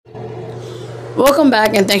Welcome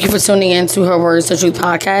back, and thank you for tuning in to Her Words the Truth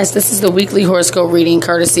podcast. This is the weekly horoscope reading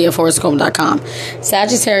courtesy of Horoscope.com.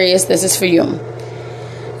 Sagittarius, this is for you.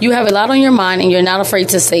 You have a lot on your mind and you're not afraid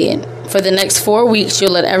to say it. For the next 4 weeks,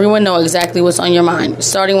 you'll let everyone know exactly what's on your mind,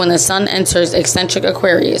 starting when the sun enters eccentric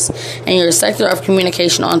Aquarius and your sector of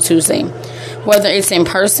communication on Tuesday. Whether it's in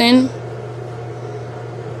person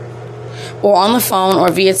or on the phone or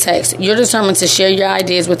via text, you're determined to share your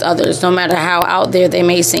ideas with others, no matter how out there they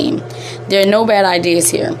may seem. There are no bad ideas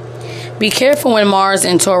here. Be careful when Mars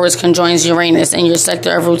in Taurus conjoins Uranus in your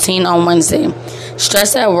sector of routine on Wednesday.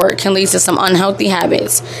 Stress at work can lead to some unhealthy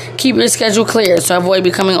habits. Keep your schedule clear to avoid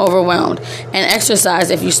becoming overwhelmed, and exercise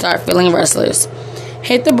if you start feeling restless.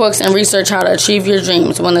 Hit the books and research how to achieve your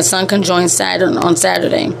dreams when the sun conjoins Saturn on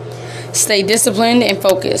Saturday. Stay disciplined and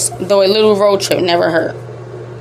focused, though a little road trip never hurt.